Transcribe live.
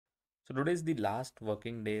So today is the last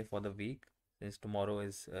working day for the week, since tomorrow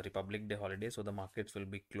is a Republic Day holiday, so the markets will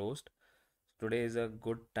be closed. Today is a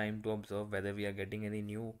good time to observe whether we are getting any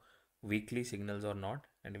new weekly signals or not,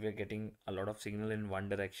 and if we are getting a lot of signal in one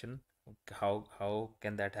direction, how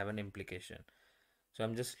can that have an implication? So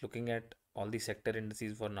I'm just looking at all the sector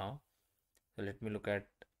indices for now. So let me look at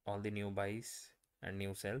all the new buys and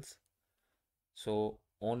new sells. So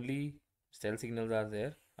only sell signals are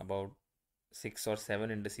there. About 6 or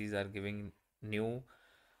 7 indices are giving new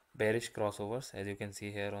bearish crossovers, as you can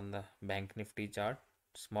see here on the bank nifty chart.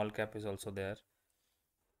 Small cap is also there,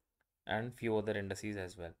 and few other indices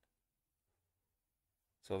as well.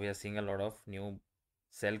 So we are seeing a lot of new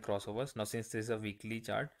sell crossovers. Now since this is a weekly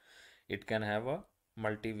chart, it can have a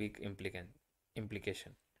multi-week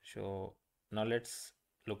implication. So now let's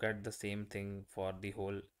look at the same thing for the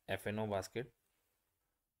whole FNO basket.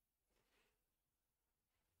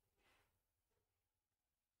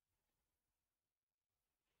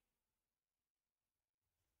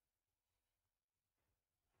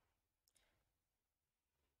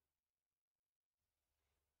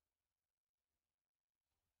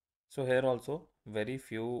 So here also very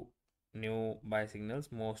few new buy signals.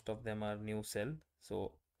 Most of them are new sell.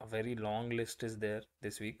 So a very long list is there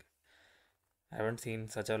this week. I haven't seen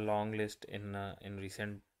such a long list in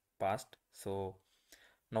recent past. So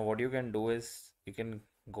now what you can do is you can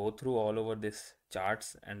go through all over this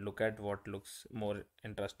charts and look at what looks more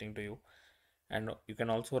interesting to you. And you can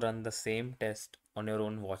also run the same test on your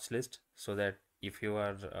own watch list, so that if you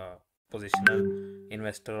are a positional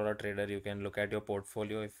investor or a trader, you can look at your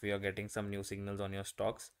portfolio if you are getting some new signals on your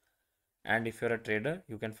stocks. And if you're a trader,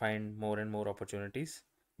 you can find more and more opportunities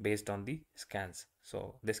based on the scans.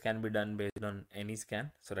 So this can be done based on any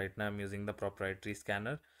scan. So right now I'm using the proprietary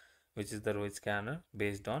scanner, which is the Rohit scanner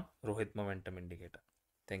based on Rohit Momentum Indicator.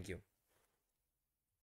 Thank you.